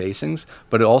with 2 facings,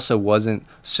 but it also wasn't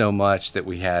so much that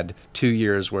we had 2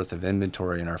 years worth of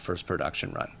inventory in our first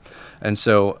production run. And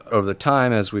so over the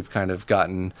time, as we've kind of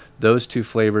gotten those 2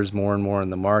 flavors more and more in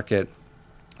the market,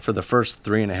 for the first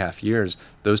 3.5 years,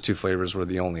 those 2 flavors were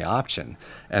the only option.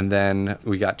 And then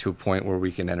we got to a point where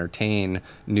we can entertain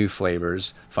new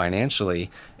flavors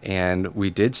financially, and we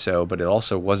did so, but it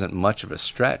also wasn't much of a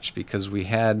stretch because we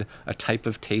had a type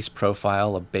of taste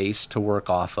profile, a base to work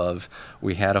off of.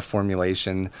 We had a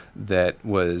formulation that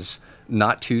was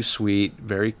not too sweet,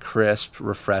 very crisp,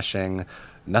 refreshing,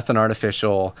 nothing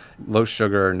artificial, low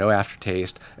sugar, no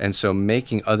aftertaste. And so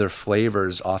making other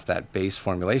flavors off that base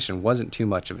formulation wasn't too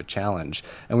much of a challenge.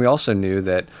 And we also knew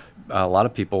that a lot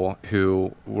of people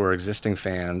who were existing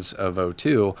fans of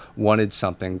O2 wanted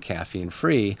something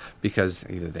caffeine-free because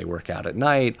either they work out at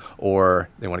night or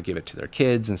they want to give it to their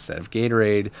kids instead of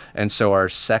Gatorade. And so our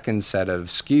second set of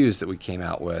SKUs that we came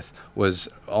out with was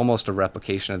almost a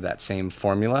replication of that same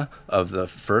formula of the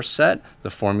first set, the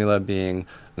formula being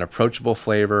an approachable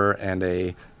flavor and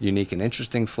a unique and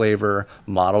interesting flavor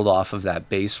modeled off of that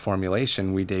base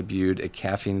formulation. We debuted a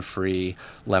caffeine-free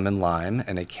lemon lime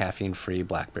and a caffeine-free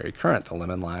blackberry currant. The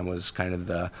lemon lime was kind of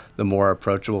the more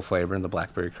approachable flavor, and the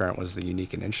blackberry currant was the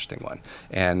unique and interesting one.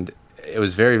 And it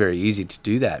was very, very easy to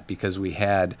do that because we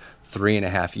had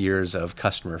 3.5 years of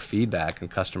customer feedback and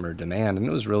customer demand, and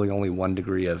it was really only 1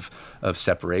 degree of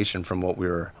separation from what we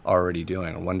were already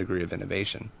doing, 1 degree of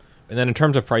innovation. And then in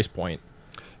terms of price point,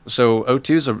 so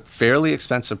O2 is a fairly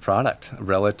expensive product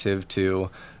relative to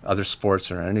other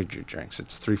sports or energy drinks.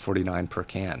 It's $3.49 per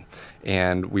can.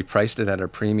 And we priced it at a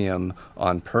premium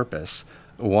on purpose.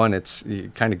 One,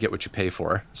 you kind of get what you pay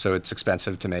for, so it's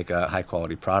expensive to make a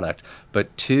high-quality product.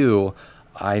 But 2,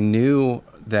 I knew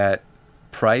that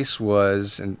price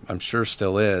was, and I'm sure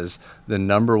still is, the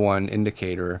number one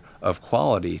indicator of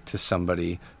quality to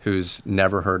somebody who's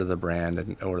never heard of the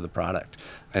brand or the product.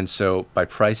 And so by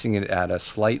pricing it at a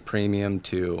slight premium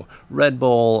to Red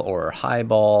Bull or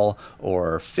Highball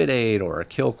or Fit Aid or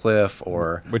Kill Cliff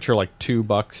or... which are like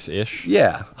 $2-ish?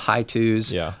 Yeah, high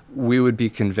 2s. Yeah. We would be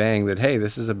conveying that, hey,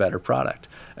 this is a better product.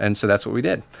 And so that's what we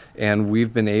did. And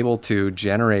we've been able to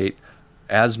generate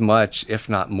as much, if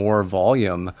not more,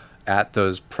 volume at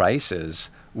those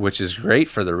prices, which is great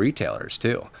for the retailers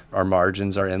too. Our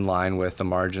margins are in line with the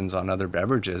margins on other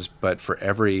beverages, but for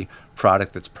every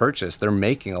product that's purchased, they're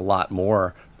making a lot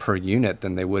more per unit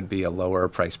than they would be a lower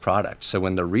price product. So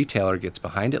when the retailer gets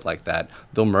behind it like that,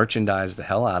 they'll merchandise the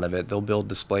hell out of it. They'll build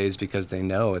displays because they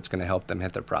know it's going to help them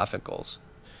hit their profit goals.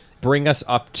 Bring us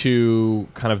up to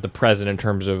kind of the present in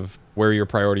terms of where your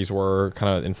priorities were,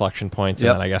 kind of inflection points,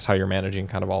 Yep. and then I guess how you're managing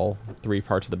kind of all 3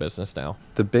 parts of the business now.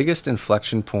 The biggest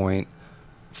inflection point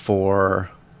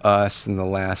for us in the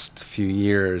last few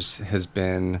years has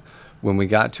been when we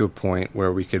got to a point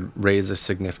where we could raise a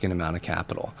significant amount of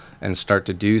capital and start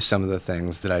to do some of the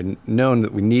things that I'd known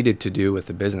that we needed to do with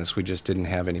the business. We just didn't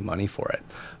have any money for it.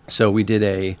 So we did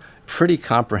a pretty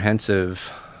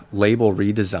comprehensive label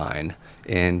redesign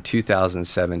in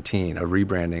 2017, a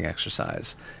rebranding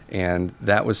exercise. And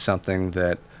that was something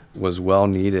that was well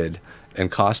needed and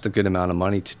cost a good amount of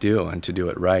money to do and to do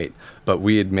it right. But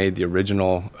we had made the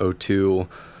original O2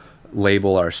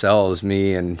 label ourselves,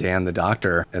 me and Dan the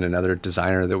doctor and another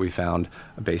designer that we found,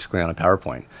 basically on a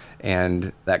PowerPoint.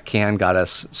 And that can got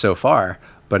us so far,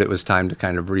 but it was time to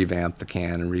kind of revamp the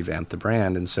can and revamp the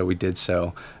brand. And so we did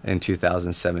so in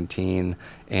 2017.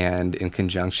 And in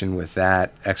conjunction with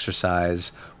that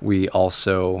exercise, we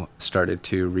also started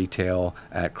to retail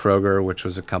at Kroger, which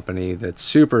was a company that's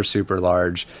super, super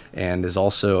large and is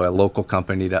also a local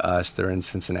company to us. They're in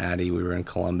Cincinnati. We were in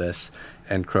Columbus.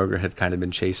 And Kroger had kind of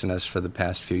been chasing us for the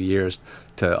past few years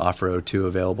to offer O2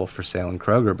 available for sale in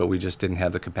Kroger, but we just didn't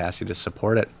have the capacity to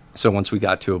support it. So once we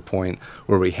got to a point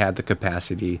where we had the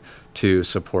capacity to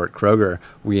support Kroger,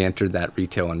 we entered that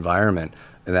retail environment.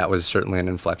 And that was certainly an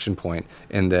inflection point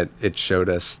in that it showed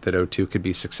us that O2 could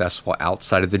be successful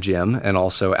outside of the gym and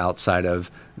also outside of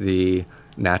the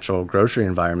natural grocery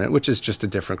environment, which is just a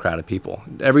different crowd of people.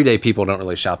 Everyday people don't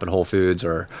really shop at Whole Foods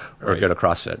or go to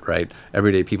CrossFit, right?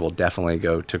 Everyday people definitely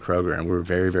go to Kroger, and we were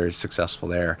very, very successful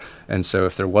there. And so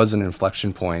if there was an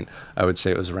inflection point, I would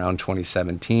say it was around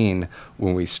 2017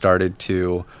 when we started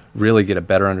to really get a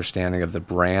better understanding of the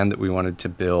brand that we wanted to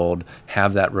build,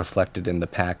 have that reflected in the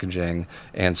packaging,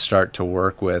 and start to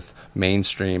work with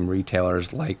mainstream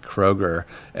retailers like Kroger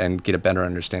and get a better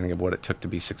understanding of what it took to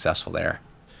be successful there.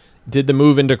 Did the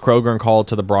move into Kroger and call it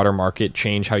to the broader market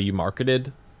change how you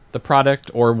marketed the product,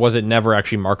 or was it never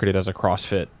actually marketed as a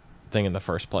CrossFit thing in the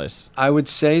first place? I would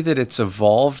say that it's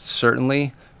evolved,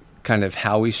 certainly, kind of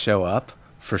how we show up,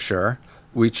 for sure.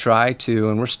 We try to,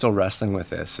 and we're still wrestling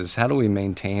with this, is how do we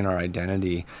maintain our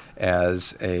identity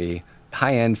as a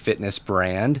high-end fitness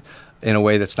brand in a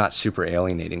way that's not super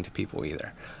alienating to people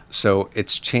either. So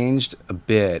it's changed a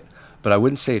bit, but I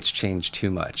wouldn't say it's changed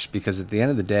too much, because at the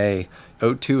end of the day,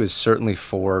 O2 is certainly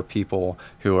for people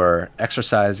who are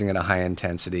exercising at a high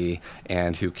intensity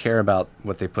and who care about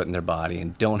what they put in their body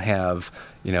and don't have,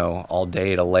 all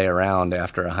day to lay around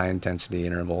after a high intensity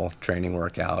interval training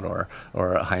workout or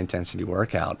a high intensity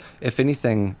workout. If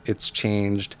anything, it's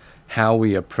changed how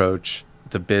we approach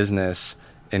the business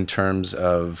in terms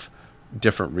of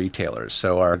different retailers.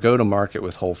 So our go-to-market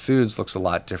with Whole Foods looks a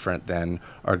lot different than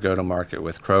our go-to-market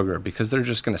with Kroger, because they're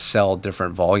just going to sell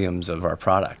different volumes of our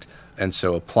product. And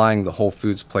so applying the Whole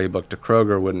Foods playbook to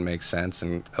Kroger wouldn't make sense,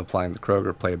 and applying the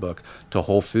Kroger playbook to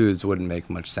Whole Foods wouldn't make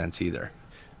much sense either.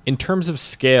 In terms of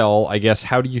scale, I guess,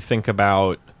 how do you think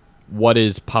about what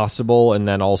is possible and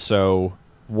then also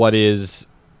what is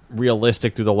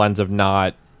realistic through the lens of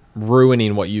not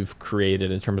ruining what you've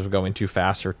created in terms of going too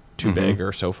fast or too big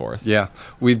or so forth? Yeah,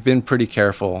 we've been pretty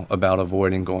careful about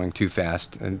avoiding going too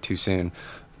fast and too soon.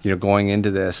 Going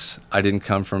into this, I didn't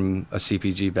come from a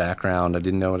CPG background. I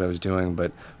didn't know what I was doing,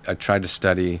 but I tried to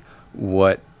study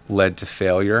what led to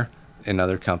failure in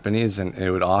other companies, and it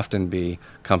would often be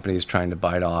companies trying to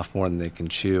bite off more than they can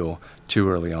chew too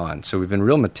early on. So we've been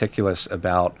real meticulous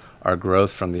about our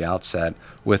growth from the outset,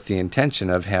 with the intention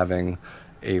of having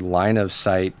a line of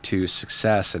sight to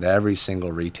success at every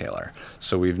single retailer.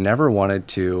 So we've never wanted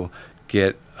to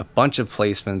get a bunch of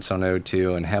placements on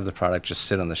O2 and have the product just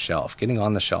sit on the shelf. Getting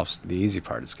on the shelf's the easy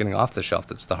part. It's getting off the shelf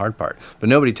that's the hard part. But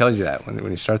nobody tells you that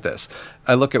when you start this.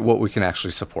 I look at what we can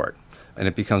actually support, and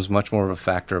it becomes much more of a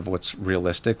factor of what's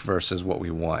realistic versus what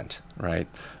we want, right?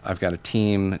 I've got a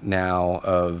team now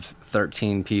of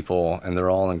 13 people, and they're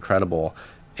all incredible.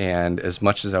 And as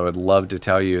much as I would love to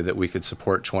tell you that we could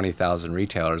support 20,000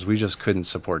 retailers, we just couldn't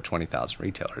support 20,000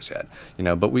 retailers yet.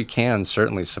 But we can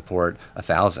certainly support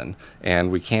 1,000, and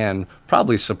we can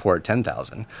probably support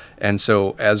 10,000. And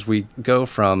so as we go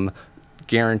from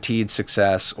guaranteed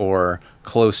success or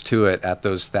close to it at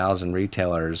those 1,000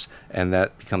 retailers, and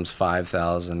that becomes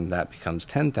 5,000, that becomes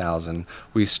 10,000,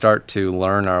 we start to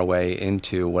learn our way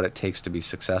into what it takes to be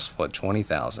successful at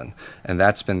 20,000. And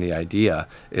that's been the idea,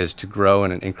 is to grow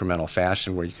in an incremental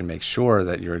fashion where you can make sure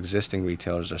that your existing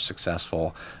retailers are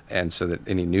successful, and so that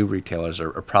any new retailers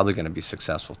are probably going to be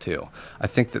successful too. I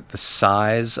think that the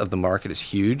size of the market is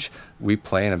huge. We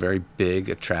play in a very big,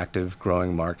 attractive,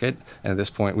 growing market, and at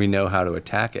this point we know how to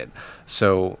attack it.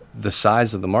 So the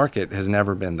size of the market has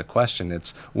never been the question.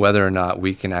 It's whether or not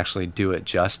we can actually do it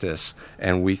justice,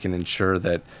 and we can ensure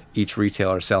that each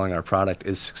retailer selling our product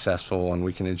is successful, and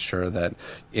we can ensure that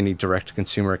any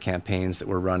direct-to-consumer campaigns that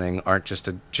we're running aren't just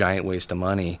a giant waste of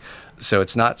money. So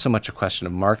it's not so much a question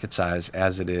of market size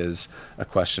as it is a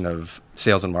question of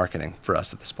sales and marketing for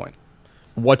us at this point.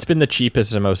 What's been the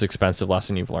cheapest and most expensive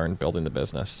lesson you've learned building the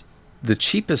business? The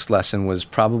cheapest lesson was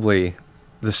probably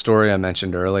the story I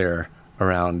mentioned earlier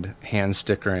around hand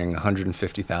stickering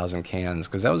 150,000 cans,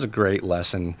 because that was a great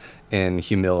lesson in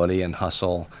humility and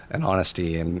hustle and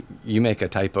honesty. And you make a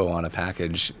typo on a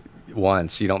package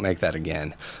once, you don't make that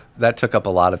again. That took up a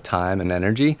lot of time and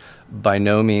energy. By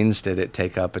no means did it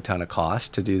take up a ton of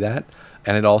cost to do that.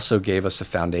 And it also gave us a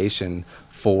foundation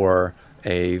for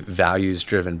a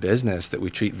values-driven business that we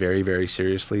treat very, very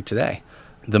seriously today.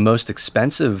 The most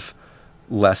expensive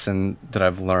lesson that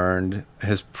I've learned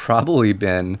has probably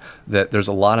been that there's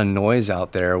a lot of noise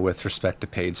out there with respect to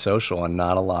paid social, and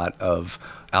not a lot of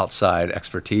outside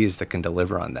expertise that can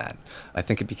deliver on that. I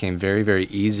think it became very, very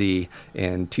easy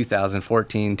in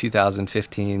 2014,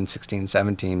 2015, 16,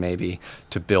 17 maybe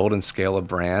to build and scale a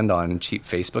brand on cheap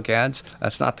Facebook ads.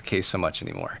 That's not the case so much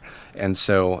anymore. And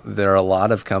so there are a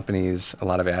lot of companies, a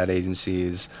lot of ad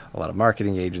agencies, a lot of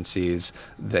marketing agencies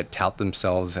that tout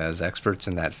themselves as experts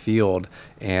in that field.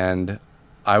 And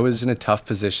I was in a tough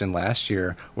position last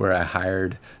year where I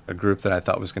hired a group that I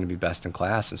thought was going to be best in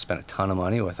class and spent a ton of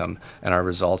money with them. And our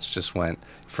results just went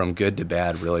from good to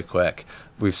bad really quick.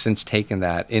 We've since taken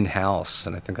that in-house,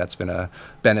 and I think that's been a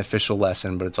beneficial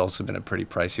lesson, but it's also been a pretty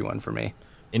pricey one for me.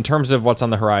 In terms of what's on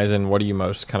the horizon, what are you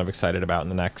most kind of excited about in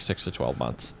the next 6 to 12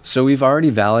 months? So we've already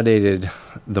validated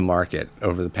the market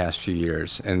over the past few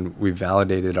years, and we've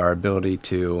validated our ability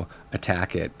to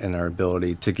attack it and our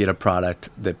ability to get a product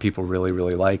that people really,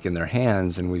 really like in their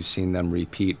hands, and we've seen them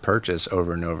repeat purchase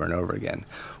over and over and over again.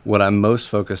 What I'm most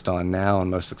focused on now and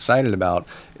most excited about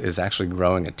is actually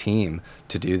growing a team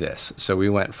to do this. So we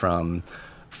went from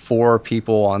 4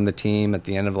 people on the team at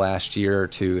the end of last year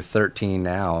to 13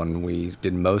 now, and we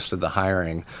did most of the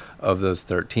hiring of those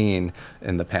 13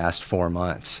 in the past 4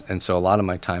 months. And so a lot of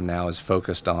my time now is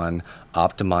focused on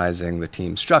optimizing the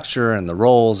team structure and the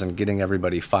roles and getting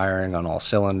everybody firing on all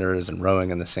cylinders and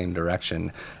rowing in the same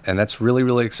direction. And that's really,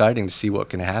 really exciting to see what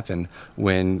can happen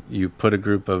when you put a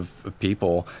group of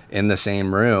people in the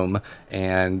same room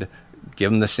and give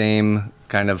them the same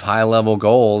kind of high-level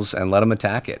goals and let them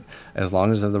attack it. As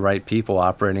long as they're the right people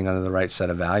operating under the right set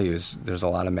of values, there's a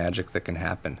lot of magic that can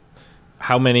happen.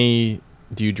 How many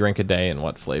do you drink a day and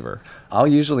what flavor? I'll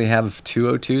usually have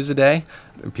 2 O2s a day.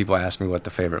 People ask me what the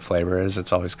favorite flavor is.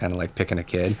 It's always kind of like picking a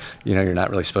kid. You know, you're not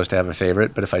really supposed to have a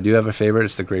favorite, but if I do have a favorite,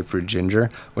 it's the grapefruit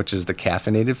ginger, which is the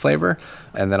caffeinated flavor.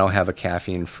 And then I'll have a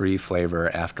caffeine-free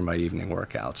flavor after my evening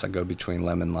workouts. I go between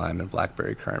lemon lime and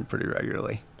blackberry currant pretty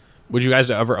regularly. Would you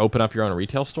guys ever open up your own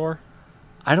retail store?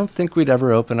 I don't think we'd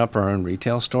ever open up our own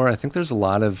retail store. I think there's a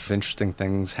lot of interesting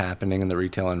things happening in the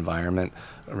retail environment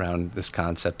around this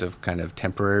concept of kind of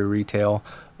temporary retail,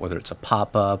 whether it's a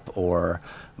pop-up or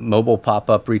mobile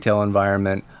pop-up retail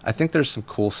environment. I think there's some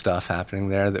cool stuff happening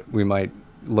there that we might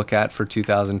look at for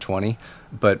 2020.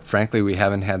 But frankly, we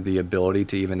haven't had the ability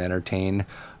to even entertain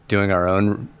doing our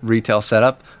own retail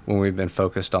setup when we've been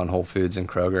focused on Whole Foods and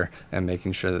Kroger and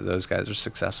making sure that those guys are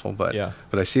successful. But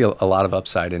I see a lot of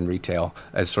upside in retail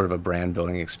as sort of a brand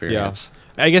building experience.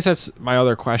 Yeah. I guess that's my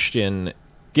other question.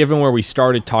 Given where we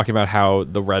started talking about how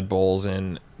the Red Bulls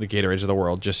and the Gatorades of the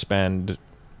world just spend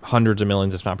hundreds of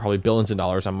millions, if not probably billions of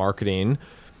dollars on marketing,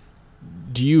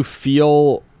 do you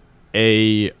feel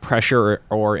a pressure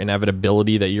or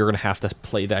inevitability that you're going to have to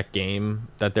play that game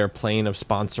that they're playing of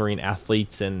sponsoring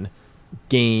athletes and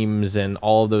games and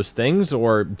all of those things?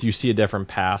 Or do you see a different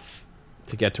path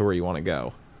to get to where you want to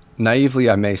go? Naively,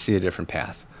 I may see a different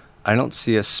path. I don't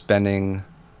see us spending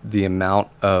the amount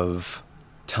of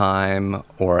time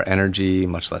or energy,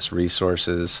 much less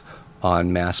resources,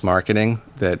 on mass marketing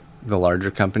that the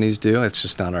larger companies do. It's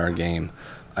just not our game.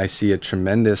 I see a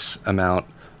tremendous amount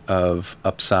of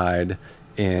upside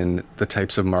in the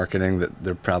types of marketing that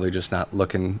they're probably just not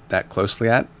looking that closely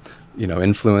at. You know,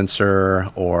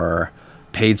 influencer or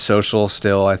paid social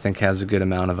still, I think, has a good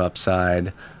amount of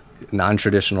upside.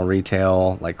 Non-traditional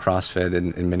retail, like CrossFit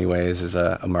in many ways, is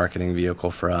a marketing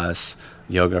vehicle for us,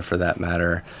 yoga for that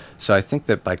matter. So I think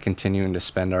that by continuing to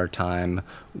spend our time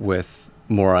with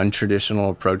more untraditional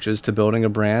approaches to building a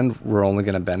brand, we're only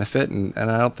going to benefit. And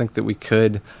I don't think that we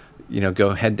could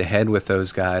go head to head with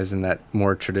those guys in that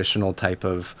more traditional type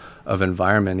of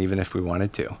environment, even if we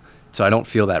wanted to. So I don't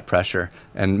feel that pressure.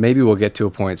 And maybe we'll get to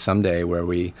a point someday where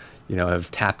we,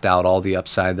 have tapped out all the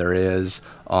upside there is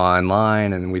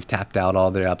online, and we've tapped out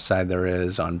all the upside there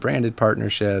is on branded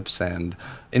partnerships and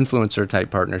influencer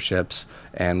type partnerships,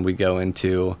 and we go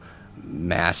into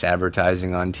mass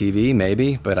advertising on TV,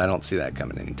 maybe, but I don't see that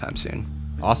coming anytime soon.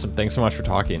 Awesome. Thanks so much for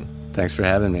talking. Thanks for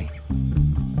having me.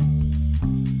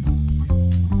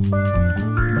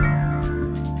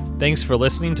 Thanks for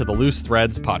listening to the Loose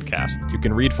Threads podcast. You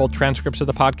can read full transcripts of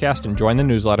the podcast and join the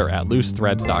newsletter at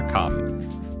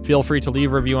loosethreads.com. Feel free to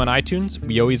leave a review on iTunes.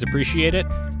 We always appreciate it.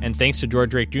 And thanks to George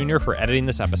Drake Jr. for editing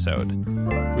this episode.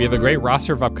 We have a great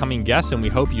roster of upcoming guests, and we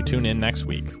hope you tune in next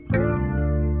week.